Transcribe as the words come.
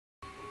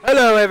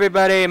Hello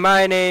everybody,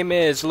 my name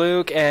is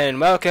Luke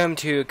and welcome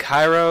to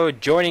Kairo.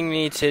 Joining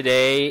me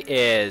today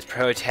is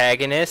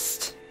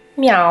Protagonist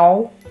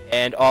Meow.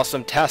 and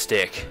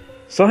Awesome-tastic.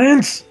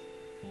 Science!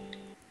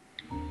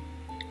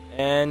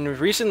 And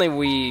recently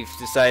we've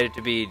decided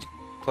to be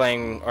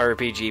playing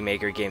RPG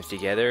Maker games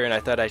together, and I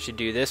thought I should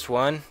do this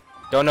one.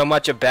 Don't know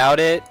much about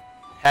it,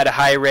 had a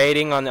high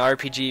rating on the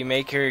RPG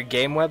Maker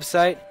game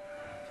website,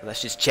 so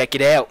let's just check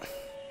it out.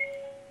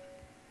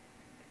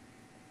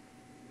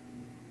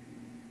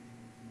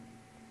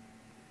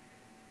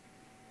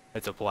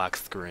 It's a black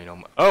screen.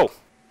 Oh!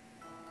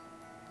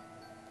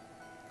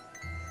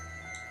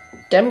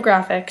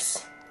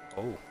 Demographics.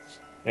 Oh.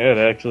 Yeah, it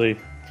actually.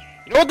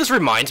 You know what this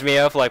reminds me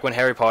of? Like when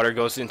Harry Potter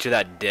goes into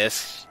that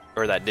disc,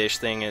 or that dish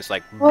thing, and it's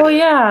like... Oh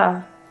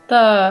yeah.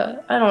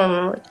 I don't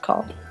remember what it's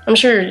called. I'm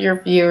sure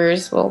your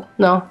viewers will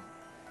know.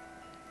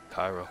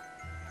 Kairo.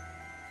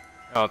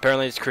 Oh,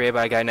 apparently it's created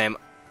by a guy named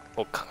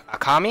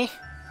Akumai?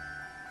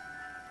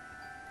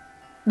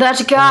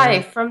 That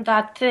guy from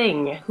that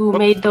thing who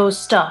made those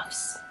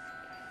stuffs.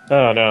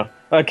 Oh no.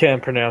 I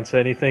can't pronounce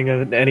anything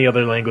in any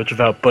other language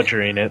without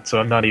butchering it, so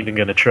I'm not even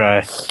gonna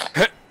try.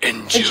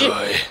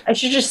 Enjoy. I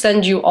should just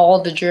send you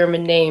all the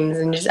German names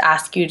and just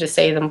ask you to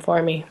say them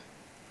for me.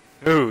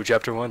 Ooh,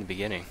 chapter 1, the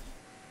beginning.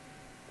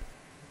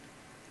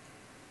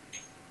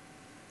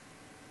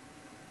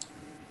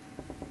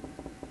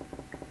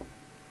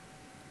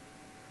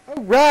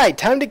 Alright,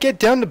 time to get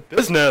down to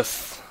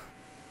business.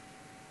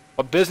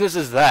 What business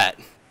is that?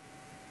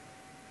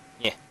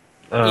 Yeah.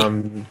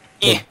 The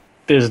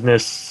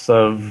business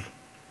of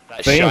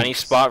That things. shiny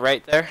spot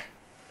right there?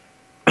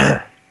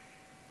 Should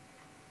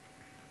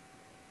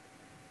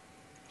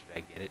I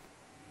get it?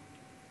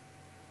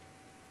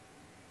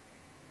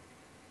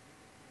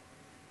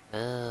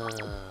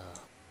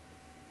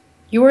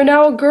 You are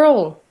now a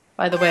girl,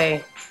 by the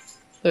way,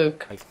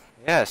 Luke.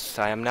 Yes,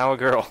 I am now a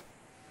girl.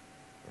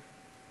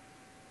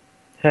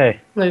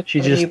 Hey, Luke,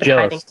 she's what have just you been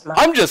hiding jealous. from us?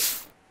 I'm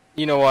just...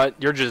 You know what?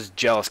 You're just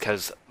jealous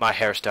because my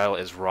hairstyle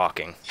is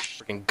rocking.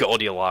 Freaking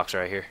Goldylocks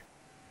right here.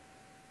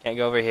 Can't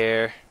go over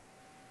here.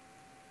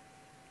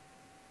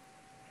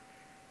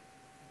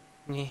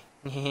 No,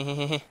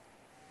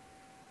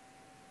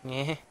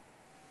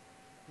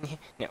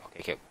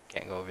 okay,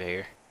 can't go over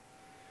here.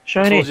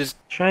 Shiny, We'll just-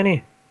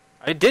 shiny.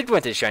 I did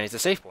went to Shiny, it's a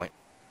safe point.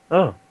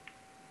 Oh.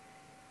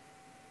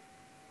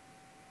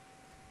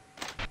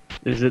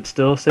 Is it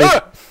still safe?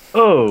 Ah!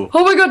 Oh!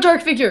 Oh my god,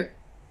 dark figure!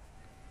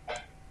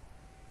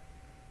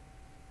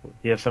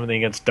 You have something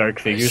against dark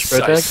figures, I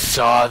Protect?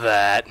 saw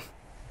that.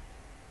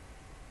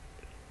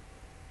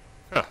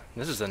 Huh,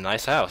 this is a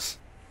nice house.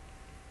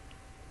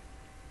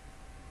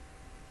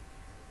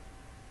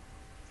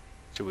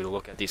 Should we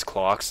look at these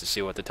clocks to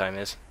see what the time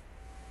is?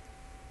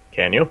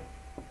 Can you?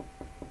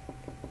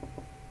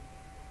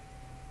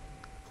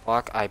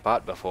 Clock I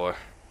bought before.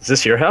 Is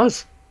this your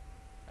house?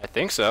 I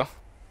think so.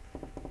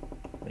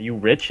 Are you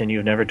rich and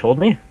you've never told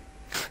me?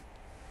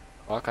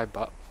 Clock I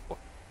bought before.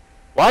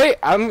 Why?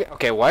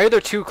 Okay, why are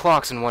there two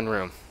clocks in one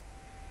room?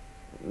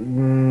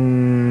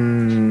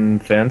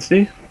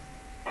 Fancy?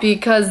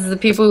 Because the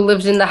people who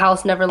lived in the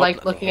house never liked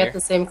nothing looking here. at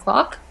the same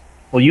clock?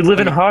 Well, you live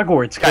in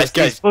Hogwarts because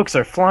Guys. these books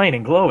are flying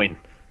and glowing.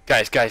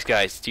 Guys,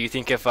 do you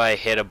think if I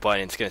hit a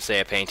button it's gonna say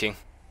a painting?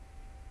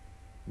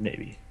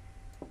 Maybe.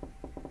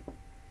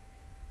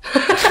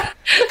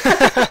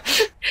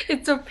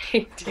 It's a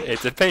painting.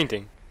 It's a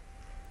painting.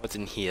 What's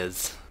in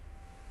his?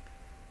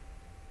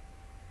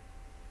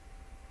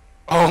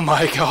 Oh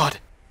my god!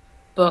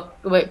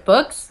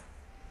 Books?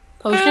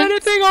 Potions?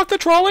 Anything off the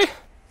trolley?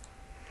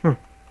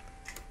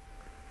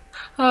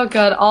 Oh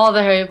god, all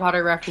the Harry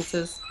Potter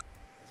references.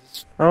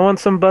 I want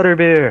some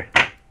butterbeer.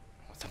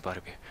 What's a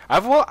butterbeer? I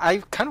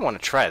kind of want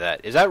to try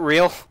that. Is that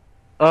real?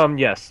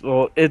 Yes.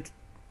 Well,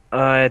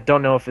 I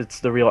don't know if it's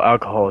the real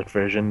alcoholic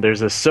version.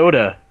 There's a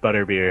soda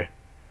butterbeer,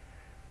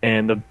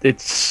 and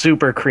it's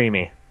super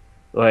creamy.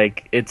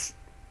 Like, it's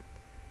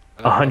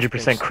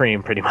 100%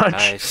 cream, pretty much.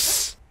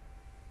 Nice.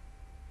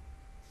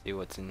 See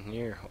what's in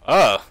here.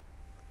 Oh!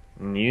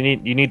 And you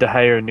need to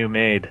hire a new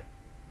maid.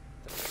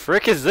 The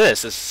frick is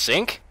this? A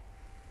sink?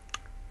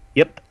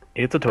 Yep,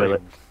 it's a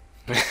toilet.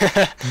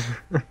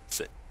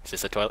 Is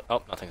this a toilet?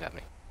 Oh, nothing's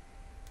happening.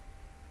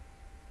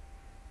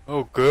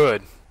 Oh,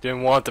 good.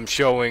 Didn't want them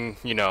showing,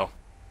 you know.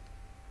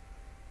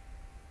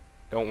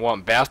 Don't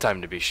want bath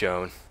time to be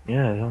shown.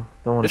 Yeah, I don't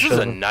want to This show is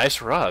a them.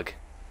 nice rug.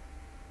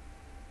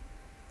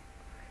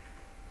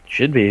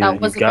 Should be. That You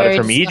was a got it very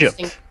from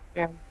disgusting Egypt.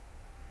 experiment.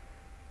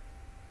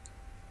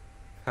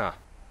 Huh.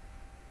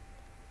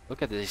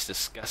 Look at these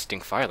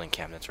disgusting filing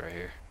cabinets right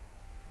here.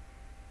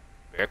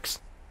 Bricks.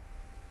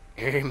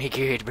 Oh my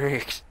god,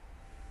 bricks.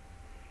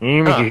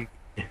 Huh.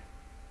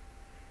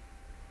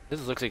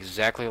 This looks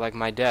exactly like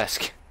my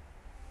desk.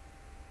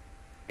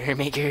 Oh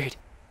my god.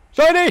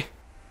 Shiny!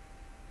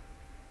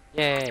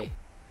 Yay.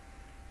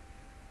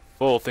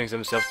 Full thinks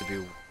himself to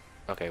be...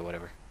 Okay,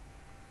 whatever.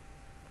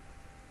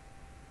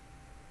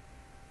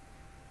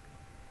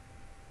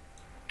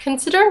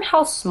 Considering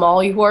how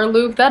small you are,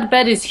 Luke, that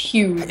bed is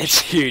huge. It's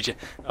huge.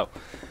 Oh.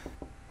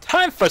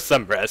 Time for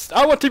some rest.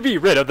 I want to be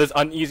rid of this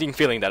uneasy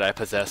feeling that I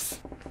possess.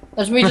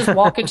 Let me just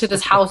walk into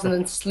this house and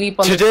then sleep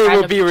on Today this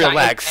will be giant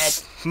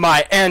relaxed.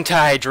 My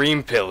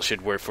anti-dream pill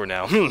should work for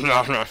now.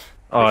 Oh,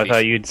 I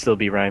thought you'd still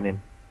be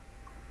rhyming.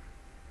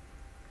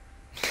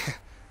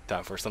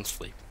 Time for some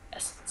sleep.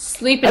 bed.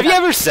 Sleep. Have you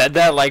ever said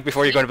that, like,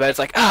 before you go to bed? It's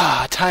like,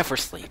 time for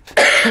sleep.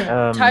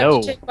 Time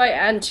No. to take my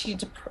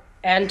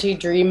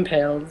anti-dream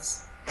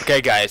pills.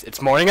 Okay, guys,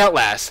 it's morning at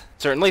last.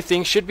 Certainly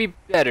things should be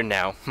better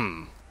now.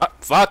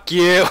 Fuck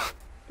you.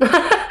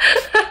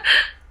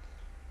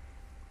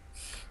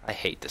 I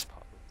hate this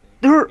pop.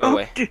 Go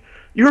away.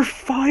 Your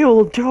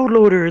file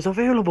downloader is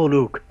available,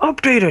 Luke.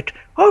 Update it.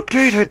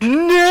 Update it.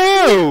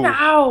 No!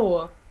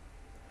 Ow!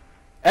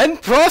 End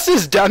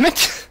process, damn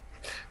it!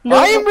 No.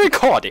 I am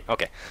recording.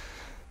 Okay.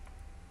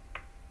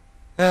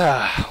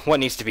 What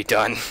needs to be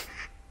done?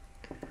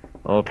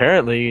 Well,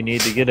 apparently you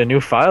need to get a new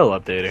file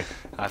updater.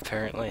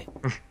 Apparently.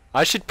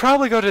 I should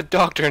probably go to the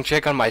doctor and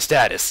check on my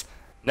status.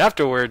 And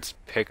afterwards,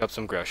 pick up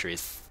some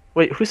groceries.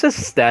 Wait, who says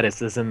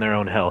status is in their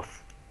own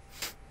health?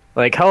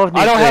 Like, how often do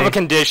I you don't say, have a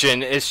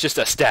condition, it's just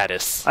a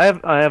status. I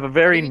have a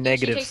very Maybe you should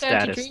negative take the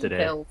status anti-dream today.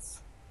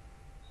 pills.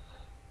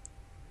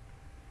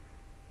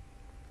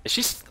 Is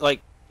she,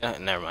 like...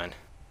 never mind.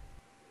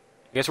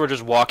 I guess we're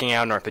just walking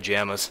out in our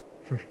pajamas.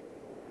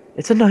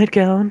 It's a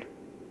nightgown.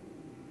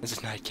 This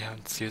is nightgown,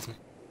 excuse me.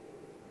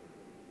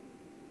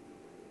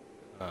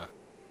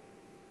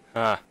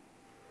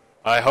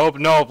 I hope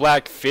no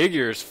black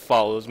figures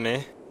follows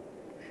me.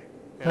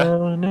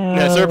 Oh no.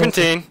 Yeah,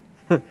 serpentine.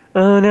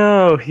 Oh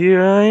no,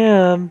 here I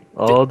am,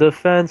 all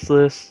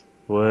defenseless.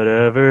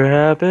 Whatever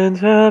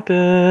happens,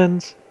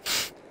 happens.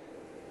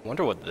 I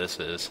wonder what this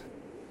is.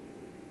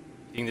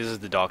 You think this is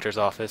the doctor's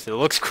office? It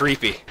looks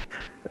creepy.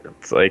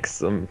 It's like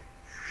some...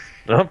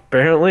 Oh,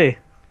 apparently.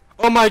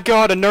 Oh my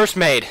god, a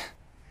nursemaid!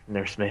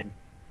 Nursemaid.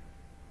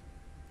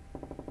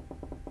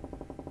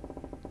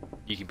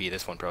 You can be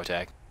this one,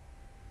 Protag.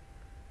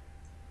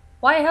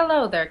 Why,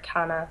 hello there,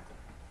 Kana.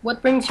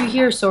 What brings you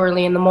here so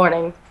early in the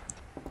morning?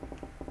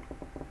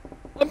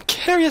 I'm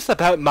curious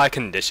about my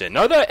condition.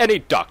 Are there any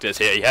doctors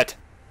here yet?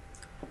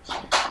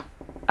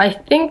 I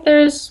think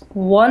there's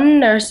one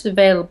nurse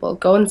available.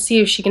 Go and see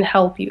if she can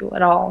help you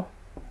at all.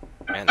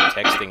 Man, the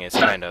texting is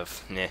kind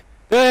of... Meh.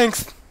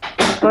 Thanks!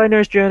 Bye,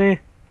 Nurse Jenny.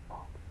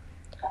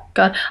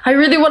 God, I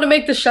really want to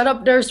make the shut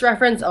up nurse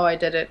reference. Oh, I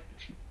did it.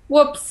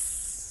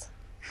 Whoops.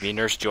 Me,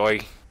 Nurse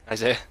Joy,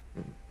 Isaiah.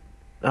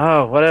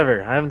 Oh,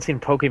 whatever. I haven't seen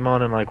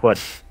Pokemon in like, what,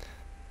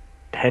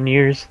 10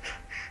 years?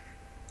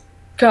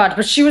 God,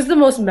 but she was the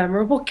most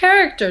memorable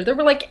character. There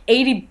were like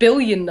 80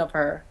 billion of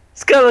her.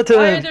 Skeleton!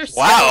 Why are there so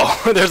Wow,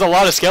 there's a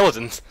lot of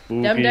skeletons.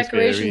 Them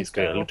decorations,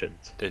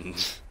 skeletons.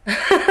 Didn't.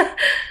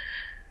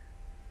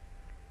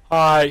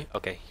 Hi.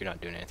 Okay, you're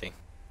not doing anything.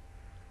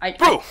 I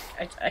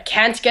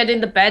can't get in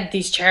the bed.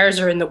 These chairs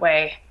are in the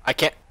way. I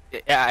can't.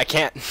 Yeah, I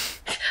can't.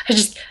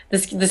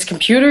 This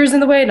computer is in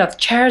the way. Not the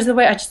chair is in the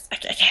way. I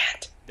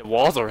can't. The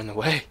walls are in the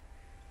way.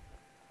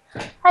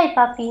 Hi,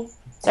 puppy.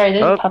 Sorry,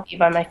 there's a puppy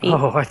by my feet.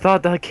 Oh, I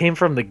thought that came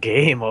from the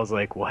game. I was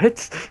like,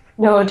 what?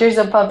 No, there's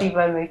a puppy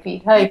by my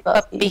feet. Hi,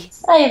 puppy.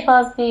 Hi,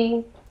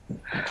 puppy.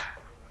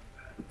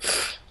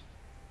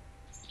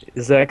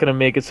 Is that gonna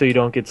make it so you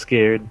don't get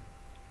scared?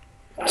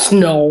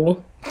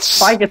 No.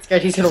 If I get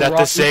scared, he's gonna Is that rock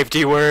the me.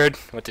 safety word?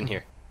 What's in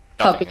here?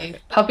 Puppy.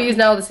 Puppy is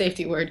now the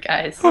safety word,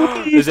 guys.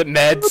 Is it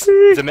meds?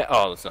 Is it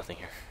oh, there's nothing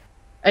here.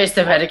 Is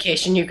there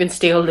medication you can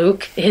steal,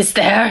 Luke? Is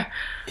there?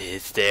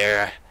 Is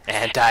there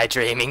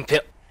anti-dreaming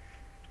pill?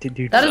 Did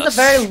you? That is a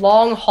very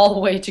long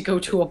hallway to go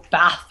to a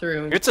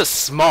bathroom. It's a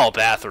small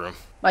bathroom.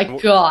 My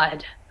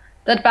God.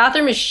 That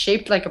bathroom is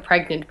shaped like a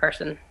pregnant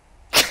person.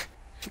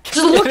 Just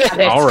look at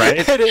it. All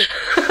right.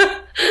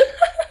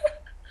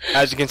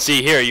 As you can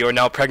see here, you are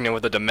now pregnant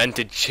with a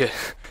demented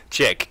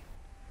chick.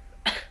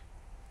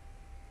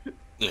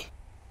 Yeah.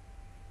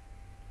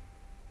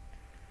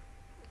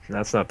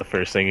 That's not the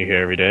first thing you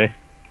hear every day.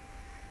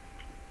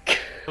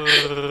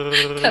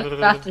 That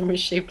bathroom is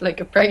shaped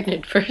like a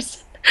pregnant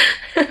person.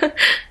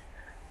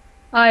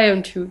 I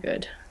am too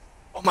good.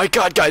 Oh my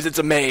god, guys, it's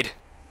a maid.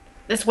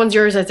 This one's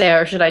yours,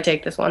 Isaiah, or should I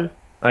take this one?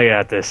 I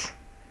got this.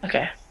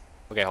 Okay.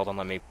 Okay, hold on,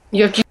 let me...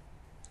 You have to...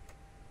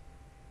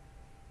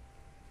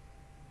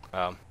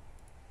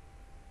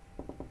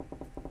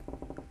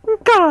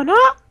 Ghana,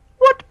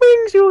 what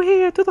brings you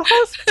here to the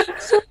hospital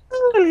so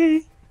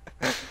early?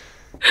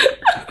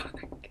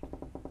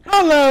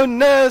 Hello,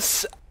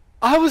 nurse.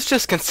 I was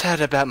just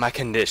concerned about my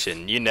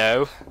condition, you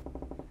know.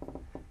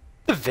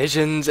 The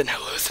visions and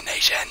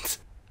hallucinations.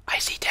 I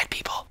see dead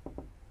people.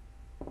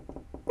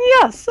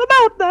 Yes,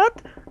 about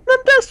that. The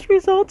test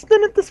results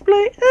didn't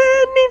display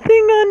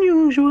anything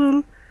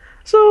unusual.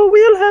 So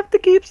we'll have to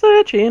keep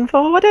searching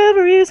for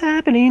whatever is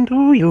happening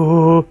to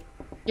you.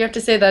 You have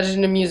to say that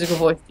in a musical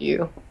voice to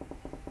you.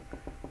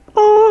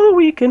 All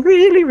we can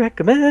really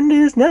recommend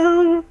is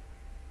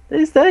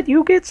that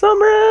you get some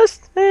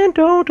rest and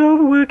don't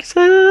overwork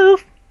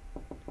yourself.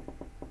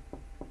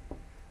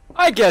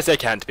 I guess it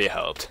can't be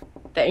helped.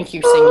 Thank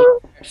you, singing.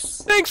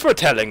 Thanks for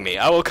telling me.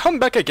 I will come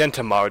back again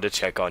tomorrow to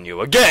check on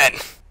you again.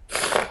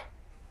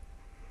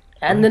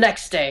 And the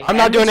next day. I'm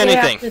not doing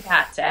anything. After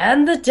that,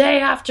 and the day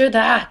after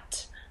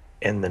that.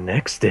 And the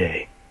next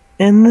day.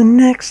 And the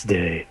next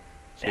day.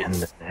 And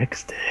the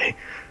next day.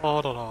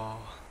 Elevator. Go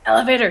the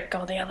elevator.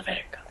 Go the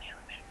elevator. Go the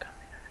elevator.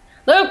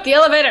 Luke, the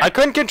elevator. I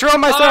couldn't control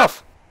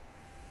myself.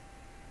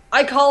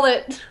 I call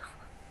it.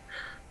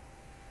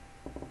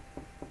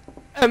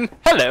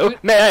 Hello.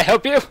 May I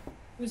help you?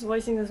 Who's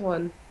voicing this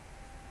one?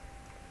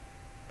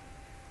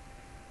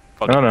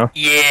 I don't know.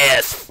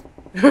 Yes.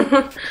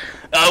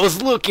 I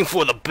was looking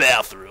for the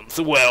bathrooms.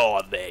 Where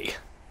are they?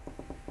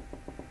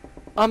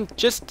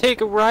 Just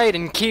take a right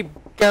and keep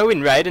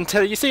going right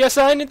until you see a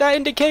sign that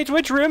indicates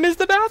which room is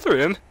the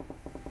bathroom.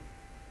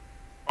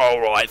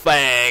 Alright,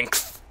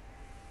 thanks.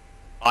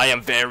 I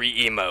am very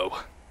emo.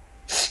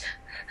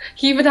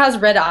 He even has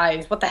red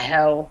eyes. What the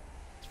hell?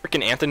 It's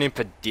freaking Anthony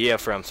Padilla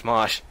from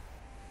Smosh.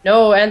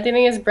 No,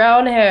 Anthony has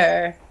brown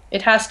hair.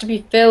 It has to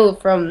be Phil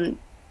from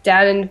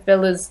Dan and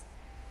Phil is...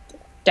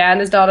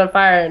 Dan is Not on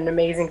Fire and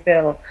Amazing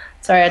Phil.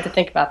 Sorry, I had to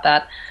think about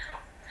that.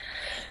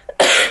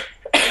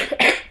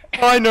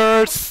 Hi,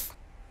 nurse.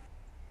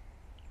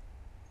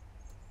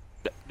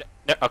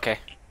 Okay.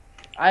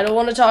 I don't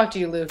want to talk to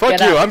you, Luke. Fuck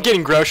Get you, out. I'm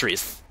getting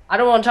groceries. I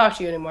don't want to talk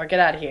to you anymore. Get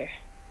out of here.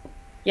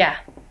 Yeah,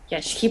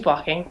 just keep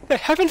walking. I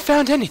haven't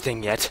found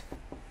anything yet.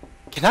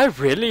 Can I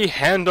really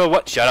handle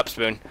what? Shut up,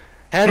 Spoon.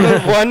 Handle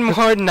one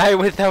more night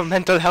without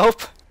mental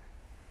help?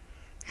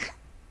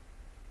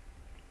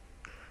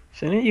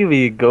 Shouldn't you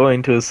be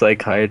going to a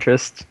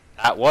psychiatrist?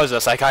 That was a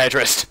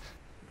psychiatrist.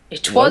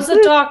 It was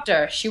a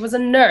doctor. She was a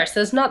nurse.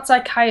 There's not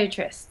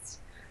psychiatrists.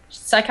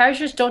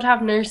 Psychiatrists don't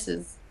have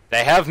nurses.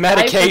 They have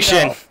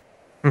medication.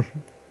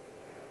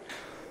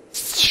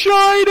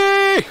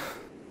 Shiny!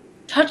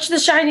 Touch the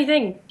shiny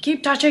thing.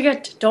 Keep touching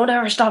it. Don't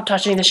ever stop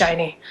touching the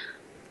shiny.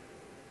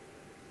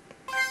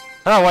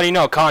 Oh, what do you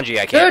know? Kanji,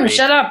 I can't Dude, read.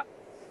 shut up.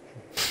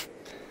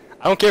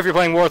 I don't care if you're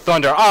playing War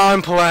Thunder.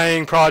 I'm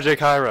playing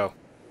Project Kairo.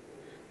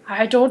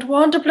 I don't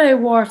want to play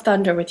War of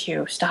Thunder with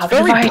you. Stop It's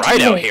very inviting bright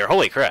me. out here.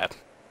 Holy crap.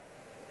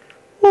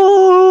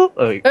 Oh,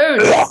 Dude.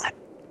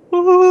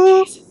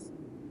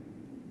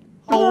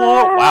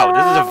 Oh, wow,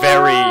 this is a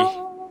very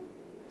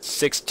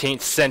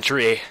 16th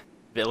century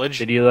village.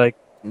 did you like...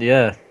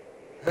 Yeah.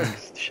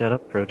 Shut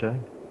up, Proto.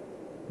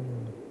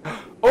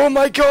 Oh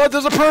my god,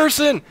 there's a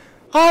person!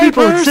 Hi,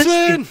 People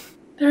person!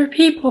 There are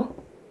people.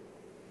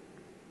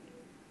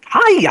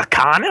 Hi,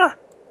 Akana!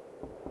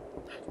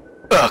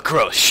 Ugh,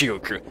 gross,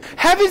 Shield Crew.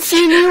 Haven't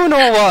seen you in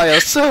a while,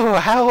 so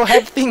how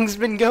have things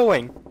been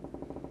going?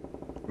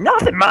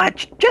 Nothing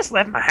much. Just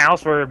left my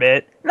house for a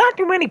bit. Not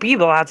too many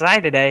people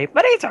outside today,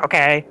 but it's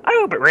okay. I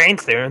hope it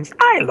rains soon.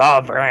 I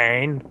love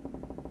rain.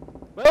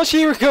 Well,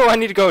 Shield Crew, I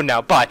need to go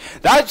now. Bye.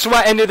 That's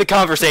what ended the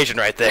conversation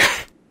right there.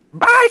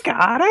 Bye,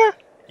 Kata.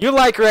 You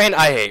like rain,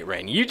 I hate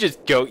rain. You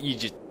just go, you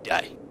just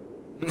die.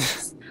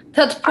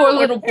 That poor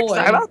little boy.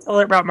 I'll tell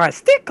her about my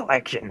stick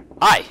collection.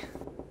 Hi.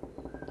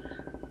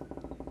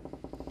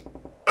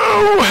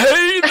 Oh,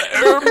 hey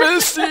there,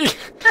 Missy!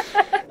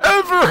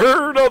 Ever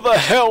heard of the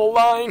Hell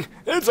Line?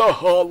 It's a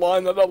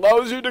hotline that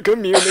allows you to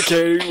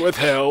communicate with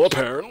Hell,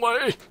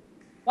 apparently.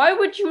 Why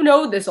would you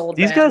know this old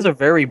These man? guys are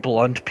very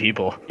blunt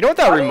people. You know what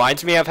that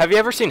reminds me of? Have you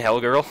ever seen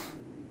Hell Girl?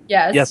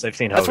 Yes. Yes, I've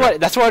seen That's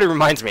Helga. what it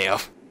reminds me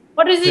of.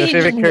 What does he My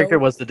favorite just character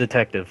know? was the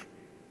detective.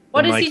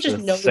 What in, does he like, just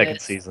the know second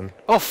this? season.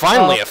 Oh,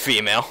 finally Oh. a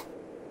female.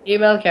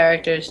 Female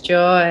characters,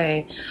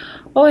 joy.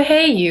 Oh,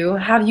 hey you.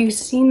 Have you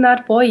seen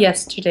that boy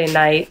yesterday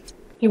night?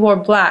 He wore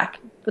black,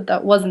 but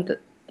that wasn't the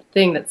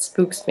thing that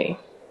spooks me.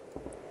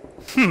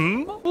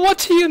 What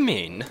do you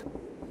mean?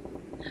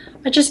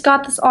 I just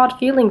got this odd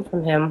feeling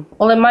from him.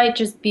 Well, it might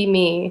just be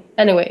me.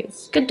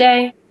 Anyways, good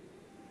day.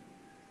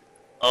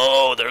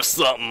 Oh, there's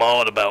something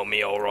odd about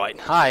me, alright.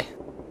 Hi.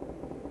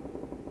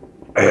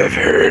 I've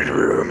heard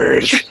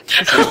rumors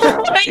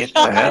Oh my in the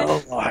god.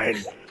 Hell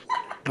Line,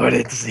 but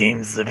it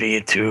seems to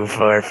be too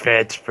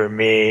far-fetched for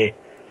me.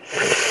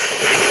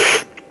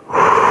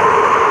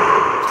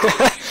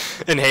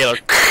 Inhaler.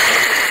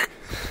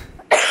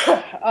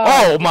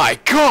 Oh my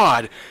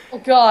god! Oh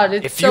god,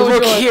 it's If so you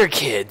look joyful. here,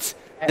 kids,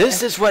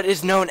 this is what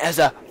is known as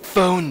a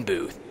phone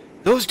booth.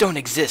 Those don't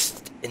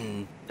exist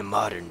in the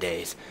modern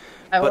days.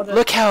 I But wanna-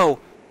 look how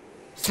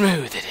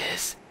smooth it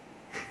is.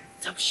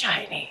 So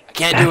shiny. I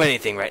can't do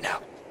anything right now.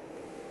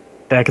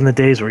 Back in the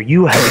days where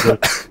you had to go...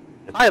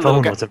 Hi, the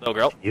phone little girl. wasn't Little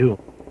girl. you.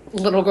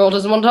 Little girl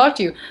doesn't want to talk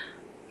to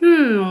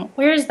you.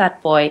 Where's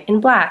that boy? In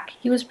black.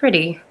 He was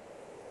pretty.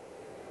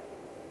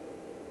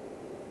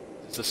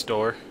 It's a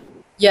store.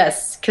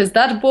 Yes, because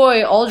that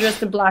boy, all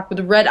dressed in black with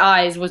red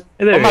eyes, was...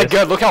 Hey, there Oh he my is.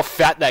 god, look how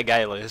fat that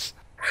guy is.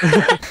 You're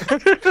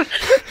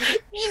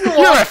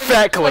You're a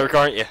fat clerk,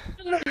 aren't you?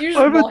 just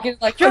I would- walking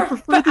like, I you're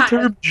prefer the fat!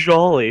 term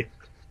jolly.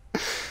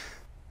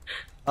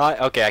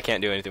 Okay, I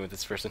can't do anything with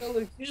this person.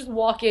 You just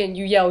walk in,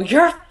 you yell,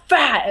 you're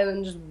fat! And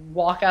then just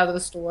walk out of the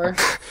store.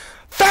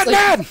 Fat Like-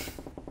 man!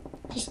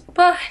 Just,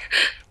 bye.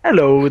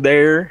 Hello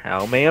there.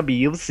 How may I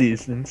be of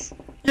assistance?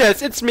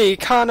 Yes, it's me,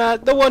 Kana,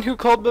 the one who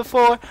called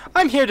before.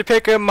 I'm here to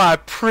pick up my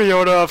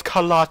pre-order of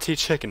Kalati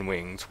chicken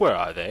wings. Where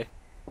are they?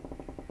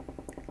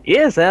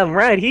 Yes, I'm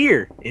right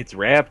here. It's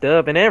wrapped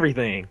up and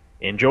everything.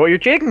 Enjoy your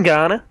chicken,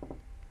 Kana.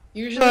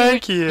 Usually,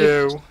 Thank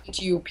you.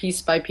 To you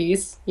piece by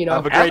piece. You know.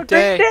 Have a great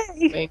day.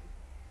 day.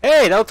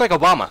 Hey, that looks like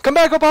Obama. Come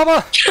back,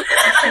 Obama!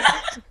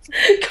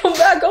 Come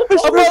back,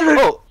 Obama!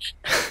 Oh.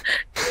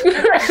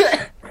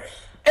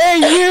 Hey,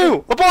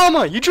 you!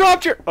 Obama! You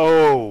dropped your...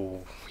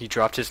 Oh, he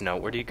dropped his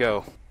note. Where'd he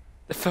go?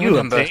 The phone You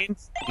number. obtained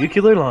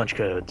nuclear launch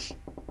codes.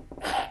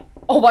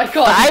 Oh my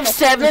god.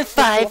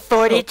 575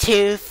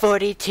 42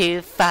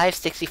 42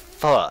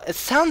 564. It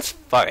sounds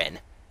foreign.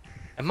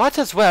 It might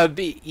as well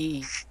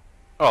be...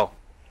 Oh.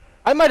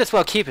 I might as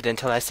well keep it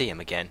until I see him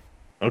again.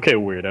 Okay,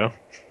 weirdo.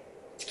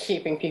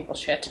 Keeping people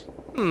shit.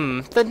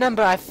 The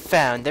number I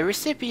found. The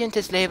recipient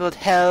is labeled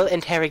Hell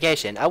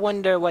Interrogation. I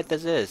wonder what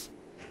this is.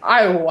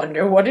 I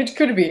wonder what it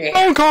could be.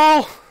 Phone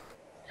call!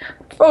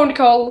 Phone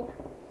call.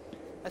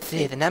 Let's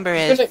see, the number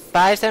is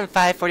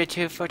 575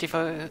 42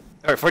 44...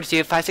 Or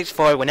 42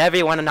 564 whenever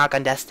you want to knock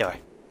on death's door.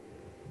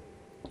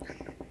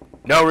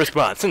 No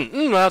response.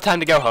 Well, time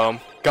to go home.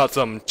 Got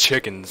some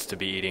chickens to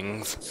be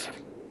eating.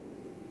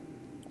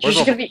 You're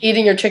just gonna be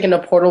eating your chicken. A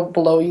portal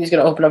below you is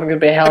gonna open up and gonna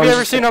be hell. Have you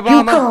ever seen Obama?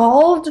 You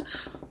called?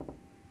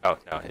 Oh,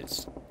 no,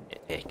 it's...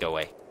 Hey, go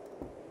away.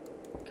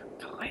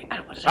 Go away. I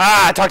don't want to.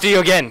 Ah, talk to you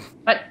again!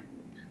 What?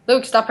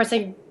 Luke, stop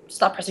pressing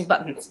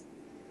buttons.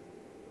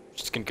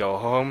 Just gonna go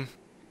home.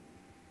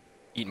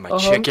 Eat my Go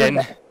home, chicken.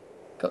 go to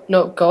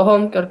bed. Go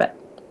home, go to bed.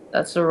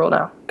 That's the rule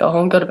now. Go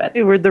home, go to bed.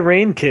 Hey, where'd the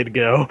rain kid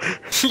go?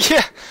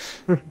 Yeah!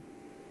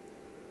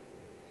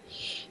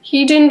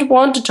 He didn't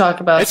want to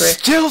talk about It's Rick.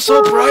 still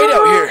so bright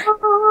out here!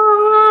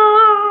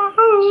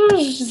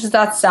 Does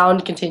that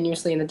sound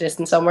continuously in the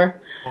distance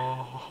somewhere?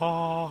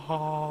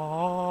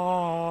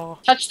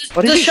 Touch the,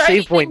 Why the did your shiny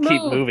save point thing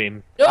keep moved.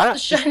 moving? No, I the don't-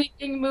 shiny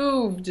thing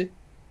moved.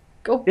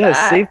 Go Yeah,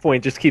 back. save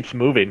point just keeps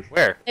moving.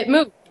 Where? It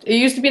moved. It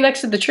used to be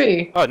next to the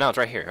tree. Oh, no, it's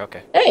right here.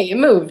 Okay. Hey, it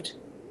moved.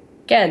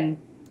 Again.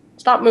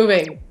 Stop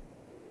moving.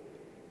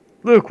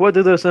 Luke, what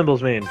do those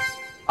symbols mean?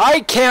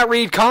 I can't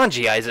read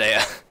kanji,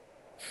 Isaiah.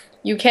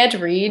 You can't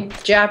read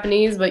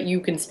Japanese, but you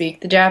can speak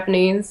the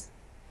Japanese.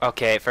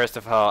 Okay, first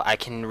of all, I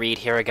can read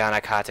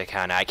hiragana,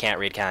 katakana. I can't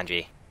read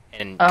kanji.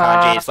 And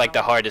kanji is like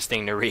the hardest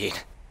thing to read.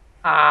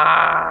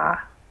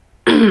 Ah.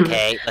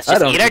 Okay, let's I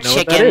just don't eat our even know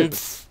what that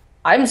chickens.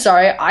 I'm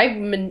sorry,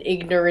 I'm an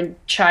ignorant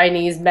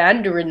Chinese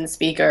Mandarin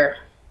speaker.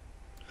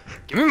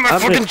 Give me my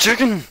I'm fucking a-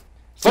 chicken!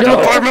 It's like No.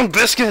 buttermilk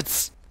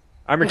biscuits!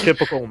 I'm a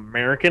typical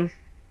American.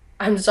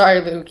 I'm sorry,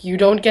 Luke, you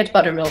don't get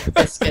buttermilk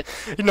biscuit.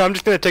 You know, I'm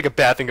just gonna take a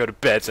bath and go to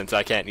bed since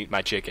I can't eat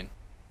my chicken.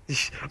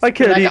 I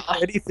can't eat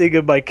God. anything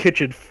in my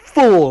kitchen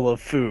full of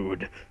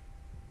food.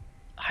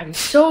 I'm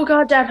so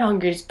goddamn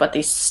hungry, but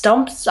these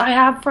stumps I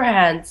have for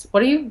hands.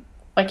 What are you...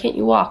 Why can't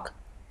you walk?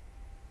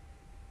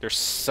 There's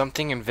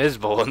something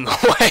invisible in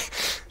the way.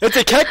 It's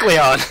a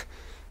Kecleon!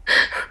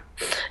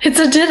 It's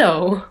a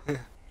ditto.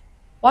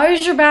 Why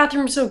is your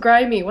bathroom so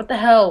grimy? What the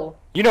hell?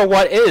 You know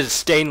what is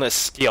stainless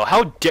steel?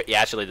 How dare...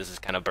 Yeah, actually, this is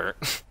kind of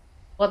burnt.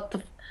 What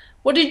the...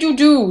 What did you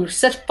do?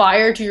 Set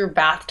fire to your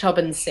bathtub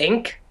and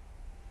sink?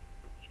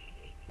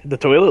 The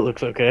toilet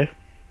looks okay.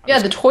 Yeah,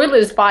 the toilet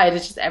is fine,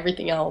 it's just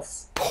everything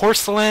else.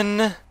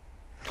 Porcelain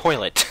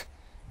toilet.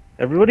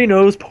 Everybody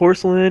knows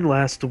porcelain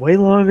lasts way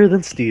longer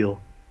than steel.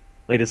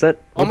 Wait, is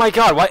that Oh my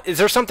god, what? Is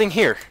there something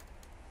here?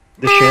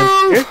 the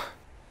chandelier?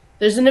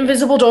 There's an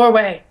invisible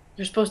doorway.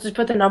 You're supposed to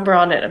put the number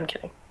on it. I'm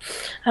kidding.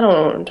 I don't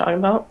know what I'm talking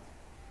about.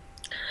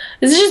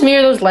 Is it just me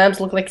or those lamps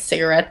look like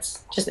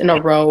cigarettes? Just in a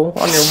row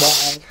on your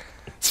wall?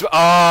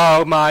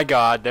 Oh my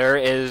god, there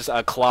is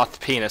a cloth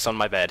penis on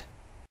my bed.